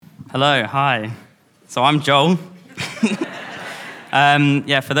Hello, hi. So I'm Joel. For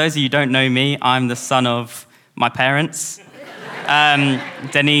those of you who don't know me, I'm the son of my parents,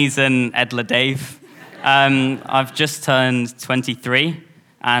 Denise and Edla Dave. I've just turned 23,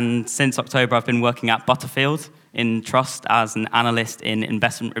 and since October I've been working at Butterfield in Trust as an analyst in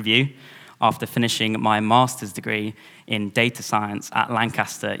investment review after finishing my master's degree in data science at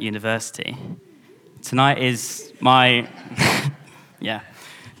Lancaster University. Tonight is my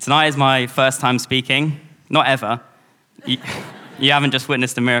first time speaking. Not ever. You haven't just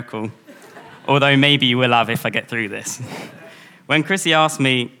witnessed a miracle, although maybe you will have if I get through this. When Chrissy asked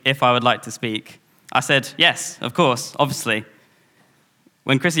me if I would like to speak, I said, yes, of course, obviously.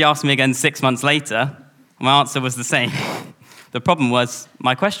 When Chrissy asked me again 6 months later, my answer was the same. The problem was,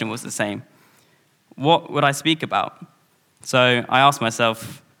 my question was the same. What would I speak about? So I asked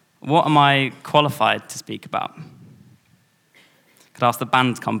myself, what am I qualified to speak about? Could I ask the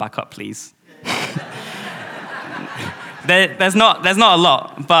band to come back up, please? There's not a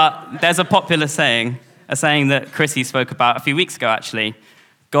lot, but there's a popular saying, a saying that Chrissy spoke about a few weeks ago, actually.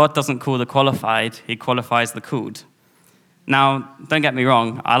 God doesn't call the qualified, he qualifies the called. Now, don't get me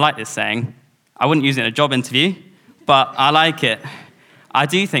wrong, I like this saying. I wouldn't use it in a job interview, but I like it. I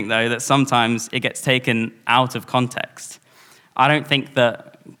do think, though, that sometimes it gets taken out of context. I don't think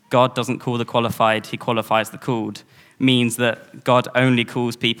that God doesn't call the qualified, he qualifies the called, means that God only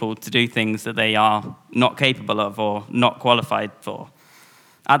calls people to do things that they are not capable of or not qualified for.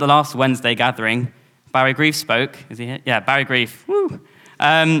 At the last Wednesday gathering, Barry Grief spoke. Is he here? Yeah, Barry Grief. Woo!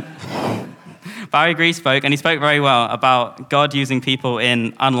 Barry Grief spoke, and he spoke very well about God using people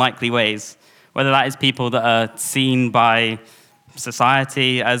in unlikely ways, whether that is people that are seen by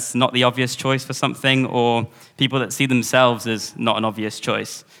society as not the obvious choice for something, or people that see themselves as not an obvious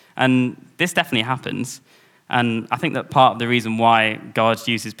choice. And this definitely happens. And I think that part of the reason why God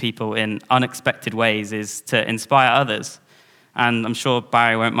uses people in unexpected ways is to inspire others. And I'm sure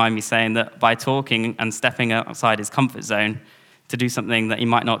Barry won't mind me saying that by talking and stepping outside his comfort zone to do something that he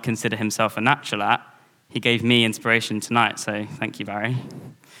might not consider himself a natural at, he gave me inspiration tonight. So thank you, Barry.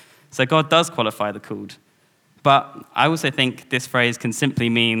 So God does qualify the called. But I also think this phrase can simply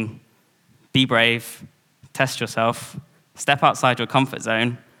mean be brave, test yourself, step outside your comfort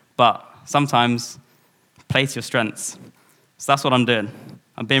zone, but sometimes play to your strengths. So that's what I'm doing.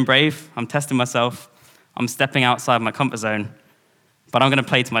 I'm being brave, I'm testing myself, I'm stepping outside my comfort zone, but I'm going to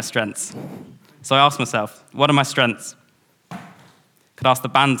play to my strengths. So I asked myself, what are my strengths? Could I ask the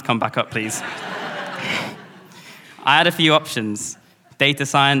band to come back up, please? I had a few options: data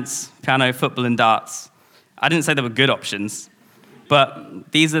science, piano, football, and darts. I didn't say they were good options, but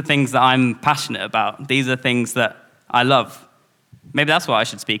these are things that I'm passionate about. These are things that I love. Maybe that's what I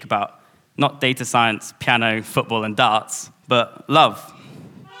should speak about. Not data science, piano, football, and darts, but love.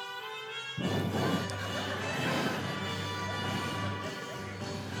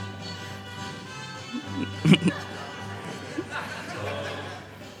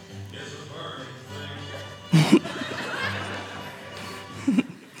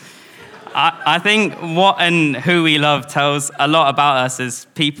 I think what and who we love tells a lot about us as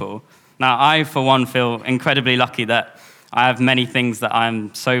people. Now, I, for one, feel incredibly lucky that I have many things that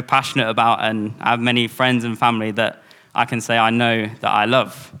I'm so passionate about, and I have many friends and family that I can say I know that I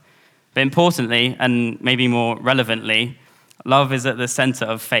love. But importantly, and maybe more relevantly, love is at the center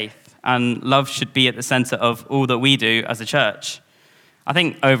of faith, and love should be at the center of all that we do as a church. I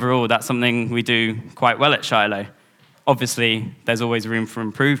think overall that's something we do quite well at Shiloh. Obviously, there's always room for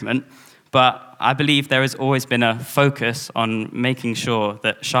improvement, but I believe there has always been a focus on making sure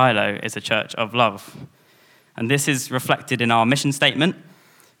that Shiloh is a church of love. And this is reflected in our mission statement,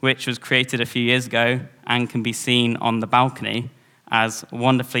 which was created a few years ago and can be seen on the balcony as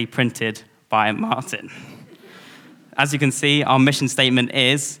wonderfully printed by Martin. As you can see, our mission statement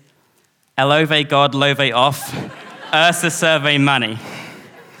is Elove God, Love off, Ursa Survey Mani.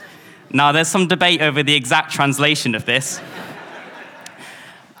 Now, there's some debate over the exact translation of this,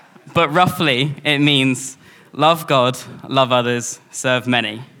 but roughly it means love God, love others, serve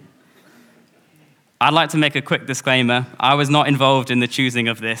many. I'd like to make a quick disclaimer. I was not involved in the choosing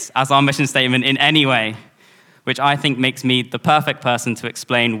of this as our mission statement in any way, which I think makes me the perfect person to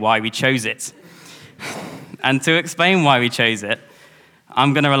explain why we chose it. And to explain why we chose it,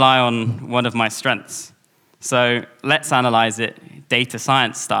 I'm going to rely on one of my strengths. So let's analyze it data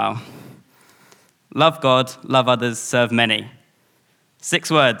science style. Love God, love others, serve many.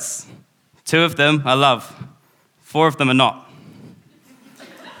 6 words. 2 of them are love. 4 of them are not.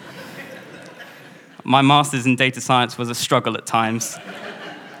 My master's in data science was a struggle at times.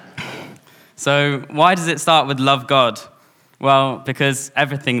 So why does it start with love God? Well, because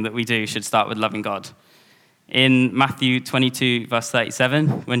everything that we do should start with loving God. In Matthew 22, verse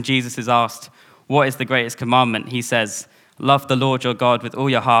 37, when Jesus is asked, what is the greatest commandment? He says, love the Lord your God with all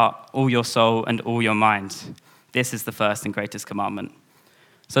your heart, all your soul, and all your mind. This is the first and greatest commandment.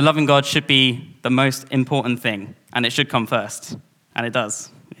 So loving God should be the most important thing, and it should come first. And it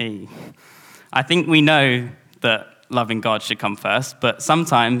does. Hey. I think we know that loving God should come first, but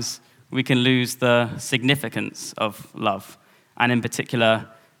sometimes we can lose the significance of love, and in particular,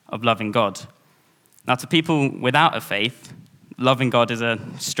 of loving God. Now, to people without a faith, loving God is a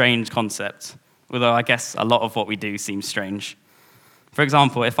strange concept, although I guess a lot of what we do seems strange. For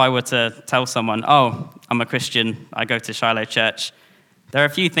example, if I were to tell someone, oh, I'm a Christian, I go to Shiloh Church, there are a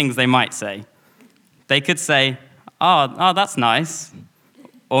few things they might say. They could say, oh, that's nice.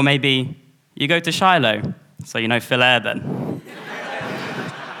 Or maybe, you go to Shiloh, so you know Phil Eyre then.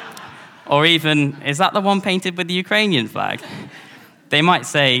 Or even, is that the one painted with the Ukrainian flag? They might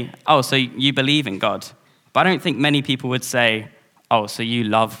say, oh, so you believe in God. But I don't think many people would say, oh, so you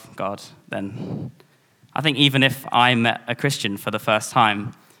love God then. I think even if I met a Christian for the first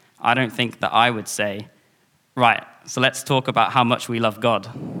time, I don't think that I would say, right, so let's talk about how much we love God.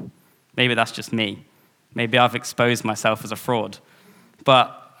 Maybe that's just me. Maybe I've exposed myself as a fraud.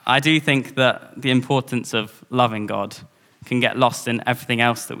 But I do think that the importance of loving God can get lost in everything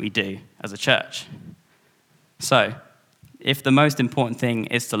else that we do as a church. So, if the most important thing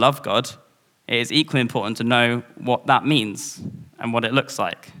is to love God, it is equally important to know what that means and what it looks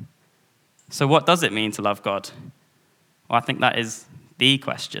like. So what does it mean to love God? Well, I think that is the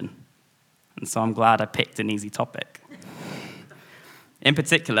question. And so I'm glad I picked an easy topic. In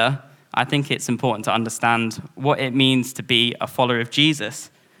particular, I think it's important to understand what it means to be a follower of Jesus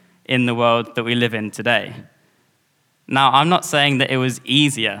in the world that we live in today. Now, I'm not saying that it was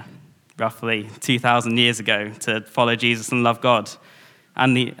easier roughly 2,000 years ago to follow Jesus and love God.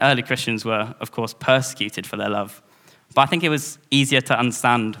 And the early Christians were, of course, persecuted for their love. But I think it was easier to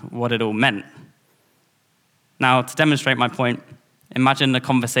understand what it all meant. Now, to demonstrate my point, imagine a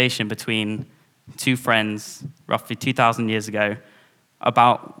conversation between two friends roughly 2,000 years ago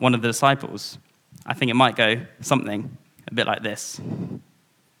about one of the disciples. I think it might go something a bit like this.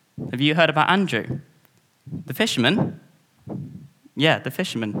 Have you heard about Andrew? The fisherman? Yeah, the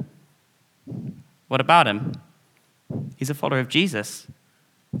fisherman. What about him? He's a follower of Jesus.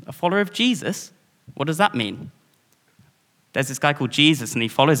 A follower of Jesus? What does that mean? There's this guy called Jesus and he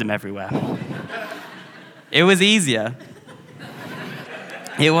follows him everywhere. It was easier.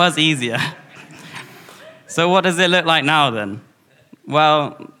 It was easier. So what does it look like now then?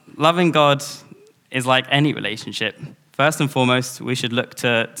 Well, loving God is like any relationship. First and foremost, we should look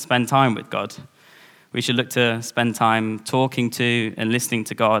to spend time with God. We should look to spend time talking to and listening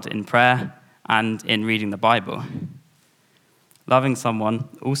to God in prayer and in reading the Bible. Loving someone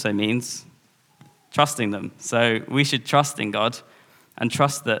also means trusting them. So we should trust in God and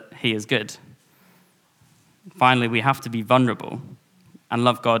trust that He is good. Finally, we have to be vulnerable and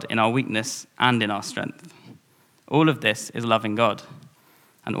love God in our weakness and in our strength. All of this is loving God,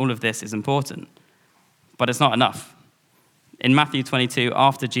 and all of this is important, but it's not enough. In Matthew 22,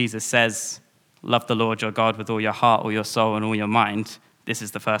 after Jesus says, love the Lord your God with all your heart, all your soul, and all your mind, this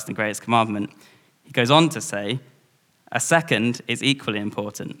is the first and greatest commandment, he goes on to say, a second is equally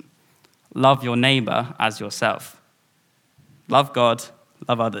important. Love your neighbor as yourself. Love God,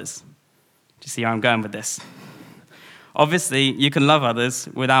 love others. Do you see where I'm going with this? Obviously, you can love others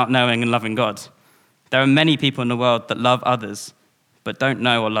without knowing and loving God. There are many people in the world that love others, but don't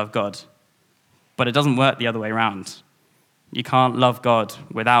know or love God. But it doesn't work the other way around. You can't love God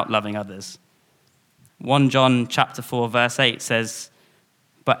without loving others. 1 John chapter 4, verse 8 says,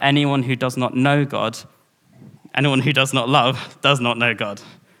 but anyone who does not know God, anyone who does not love, does not know God,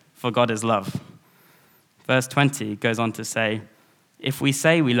 for God is love. Verse 20 goes on to say, if we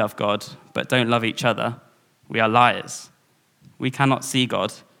say we love God, but don't love each other, we are liars. We cannot see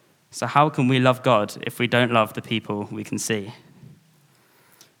God, so how can we love God if we don't love the people we can see?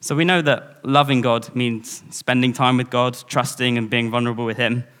 So we know that loving God means spending time with God, trusting and being vulnerable with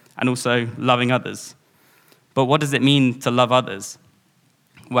Him, and also loving others. But what does it mean to love others?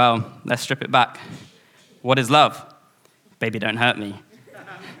 Well, let's strip it back. What is love? Baby, don't hurt me.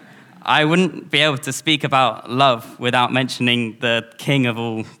 I wouldn't be able to speak about love without mentioning the king of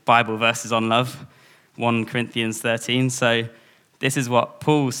all Bible verses on love, 1 Corinthians 13. So this is what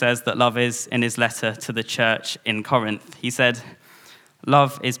Paul says that love is in his letter to the church in Corinth. He said,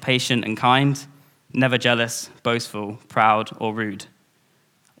 love is patient and kind, never jealous, boastful, proud, or rude.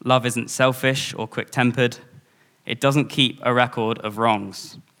 Love isn't selfish or quick-tempered. It doesn't keep a record of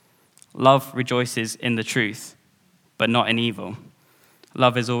wrongs. Love rejoices in the truth, but not in evil.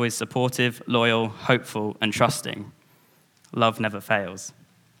 Love is always supportive, loyal, hopeful, and trusting. Love never fails.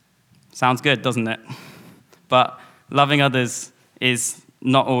 Sounds good, doesn't it? But loving others is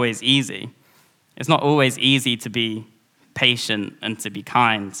not always easy. It's not always easy to be patient and to be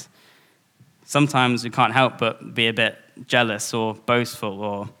kind. Sometimes we can't help but be a bit jealous or boastful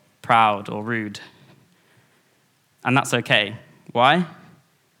or proud or rude. And that's okay. Why?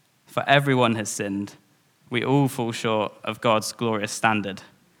 For everyone has sinned. We all fall short of God's glorious standard.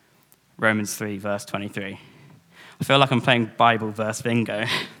 Romans 3, verse 23. I feel like I'm playing Bible verse bingo.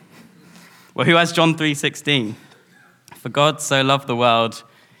 Well, who has John 3:16? For God so loved the world,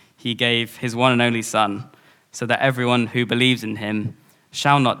 he gave his one and only Son, so that everyone who believes in him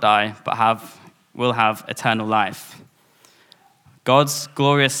shall not die, but will have eternal life. God's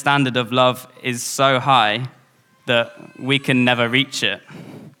glorious standard of love is so high that we can never reach it.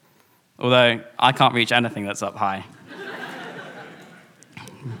 Although I can't reach anything that's up high.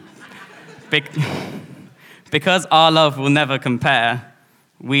 Because our love will never compare,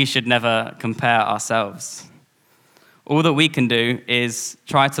 we should never compare ourselves. All that we can do is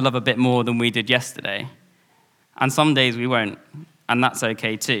try to love a bit more than we did yesterday. And some days we won't, and that's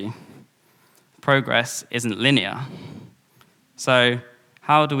okay too. Progress isn't linear. So,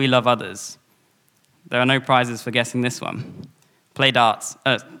 how do we love others? There are no prizes for guessing this one. Play darts.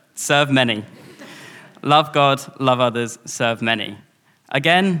 Serve many. Love God, love others, serve many.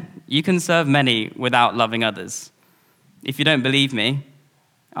 Again, you can serve many without loving others. If you don't believe me,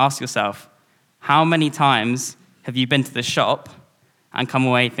 ask yourself, how many times have you been to the shop and come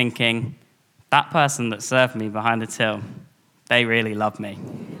away thinking, that person that served me behind the till, they really love me?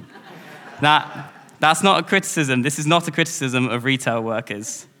 That's not a criticism. This is not a criticism of retail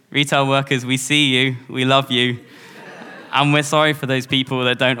workers. Retail workers, we see you, we love you, and we're sorry for those people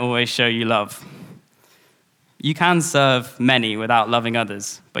that don't always show you love. You can serve many without loving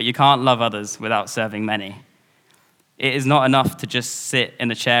others, but you can't love others without serving many. It is not enough to just sit in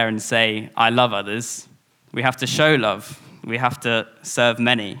a chair and say, I love others. We have to show love. We have to serve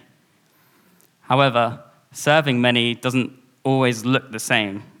many. However, serving many doesn't always look the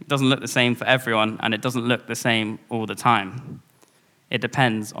same. It doesn't look the same for everyone, and it doesn't look the same all the time. It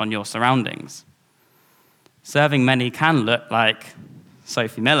depends on your surroundings. Serving many can look like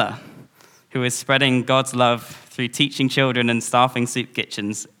Sophie Miller, who is spreading God's love through teaching children and staffing soup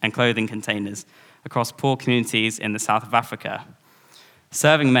kitchens and clothing containers across poor communities in the south of Africa.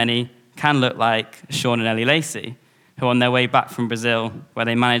 Serving many can look like Sean and Ellie Lacey, who are on their way back from Brazil, where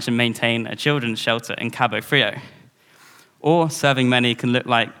they manage and maintain a children's shelter in Cabo Frio. Or serving many can look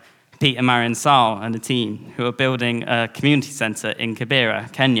like Pete and Marion Saul and the team, who are building a community center in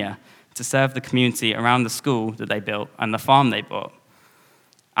Kibera, Kenya, to serve the community around the school that they built and the farm they bought.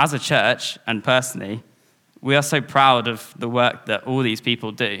 As a church, and personally, we are so proud of the work that all these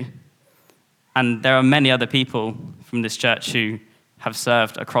people do. And there are many other people from this church who have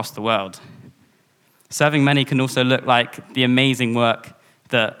served across the world. Serving many can also look like the amazing work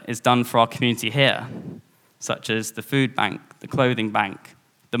that is done for our community here, such as the food bank, the clothing bank,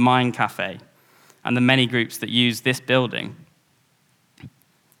 the Mind Cafe, and the many groups that use this building.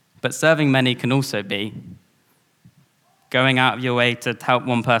 But serving many can also be going out of your way to help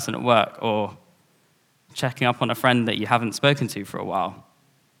one person at work, or checking up on a friend that you haven't spoken to for a while.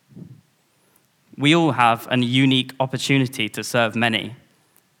 We all have a unique opportunity to serve many,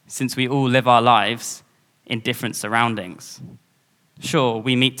 since we all live our lives in different surroundings. Sure,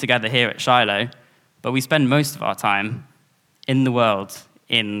 we meet together here at Shiloh, but we spend most of our time in the world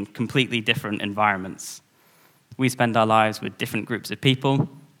in completely different environments. We spend our lives with different groups of people,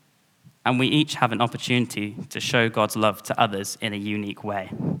 and we each have an opportunity to show God's love to others in a unique way.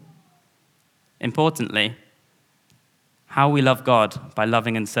 Importantly, how we love God by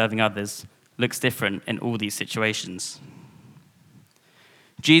loving and serving others looks different in all these situations.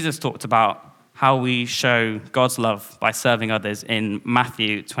 Jesus talked about how we show God's love by serving others in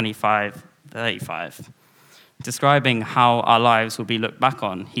Matthew 25:35. Describing how our lives will be looked back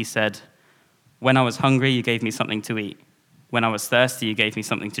on, he said, "When I was hungry, you gave me something to eat. When I was thirsty, you gave me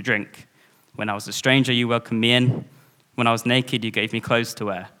something to drink. When I was a stranger, you welcomed me in. When I was naked, you gave me clothes to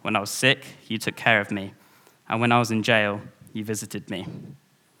wear. When I was sick, you took care of me. And when I was in jail, you visited me."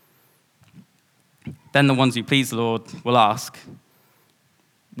 Then the ones who please the Lord will ask,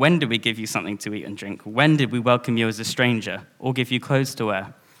 "When did we give you something to eat and drink? When did we welcome you as a stranger, or give you clothes to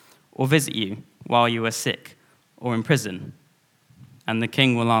wear, or visit you while you were sick or in prison?" And the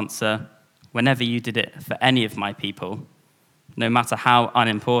king will answer, "Whenever you did it for any of my people, no matter how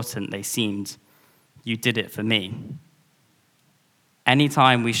unimportant they seemed, you did it for me."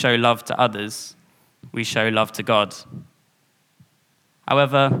 Anytime we show love to others, we show love to God.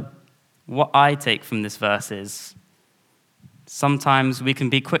 However, what I take from this verse is sometimes we can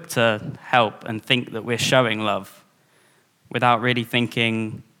be quick to help and think that we're showing love without really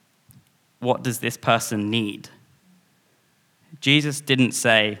thinking, what does this person need? Jesus didn't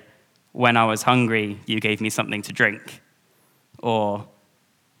say, when I was hungry, you gave me something to drink, or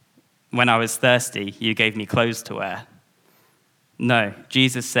when I was thirsty, you gave me clothes to wear. No,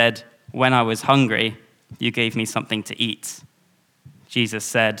 Jesus said, when I was hungry, you gave me something to eat. Jesus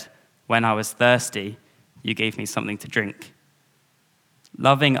said, when I was thirsty, you gave me something to drink.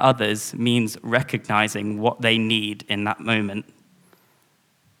 Loving others means recognizing what they need in that moment.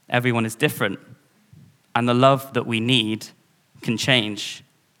 Everyone is different, and the love that we need can change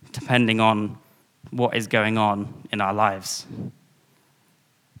depending on what is going on in our lives.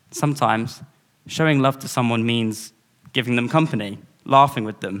 Sometimes showing love to someone means giving them company, laughing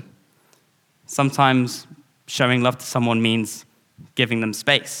with them. Sometimes showing love to someone means giving them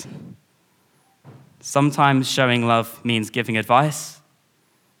space. Sometimes showing love means giving advice.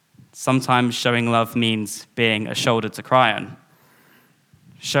 Sometimes showing love means being a shoulder to cry on.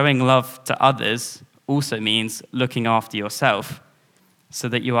 Showing love to others also means looking after yourself so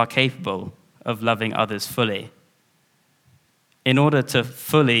that you are capable of loving others fully. In order to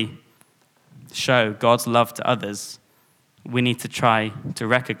fully show God's love to others, we need to try to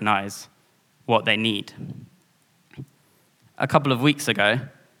recognize what they need. A couple of weeks ago,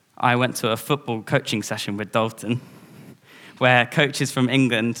 I went to a football coaching session with Dalton, where coaches from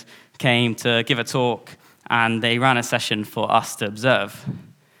England came to give a talk, and they ran a session for us to observe.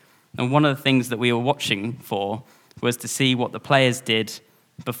 And one of the things that we were watching for was to see what the players did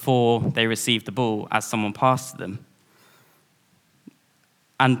before they received the ball as someone passed to them.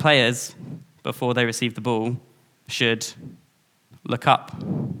 And players, before they receive the ball, should look up.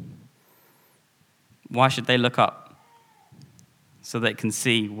 Why should they look up? So they can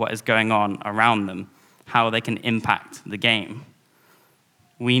see what is going on around them, how they can impact the game.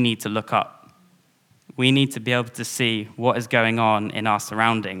 We need to look up. We need to be able to see what is going on in our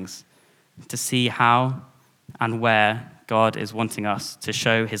surroundings, to see how and where God is wanting us to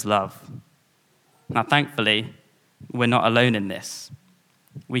show his love. Now, thankfully, we're not alone in this.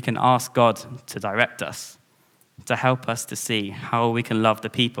 We can ask God to direct us, to help us to see how we can love the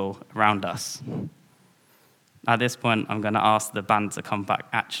people around us. At this point, I'm going to ask the band to come back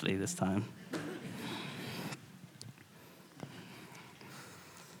actually this time.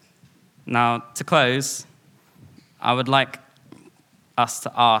 Now, to close, I would like us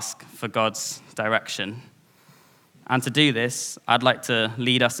to ask for God's direction. And to do this, I'd like to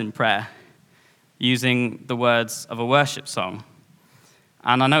lead us in prayer using the words of a worship song.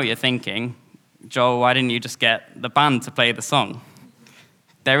 And I know what you're thinking, Joel, why didn't you just get the band to play the song?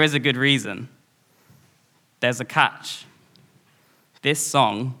 There is a good reason. There's a catch. This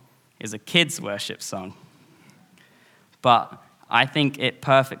song is a kids' worship song. But I think it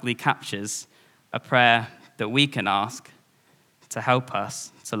perfectly captures a prayer that we can ask to help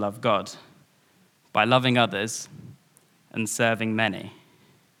us to love God by loving others and serving many.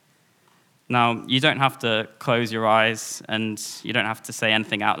 Now, you don't have to close your eyes and you don't have to say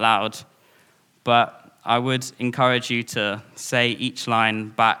anything out loud, but I would encourage you to say each line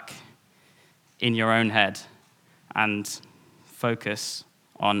back in your own head and focus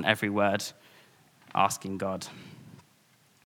on every word, asking God.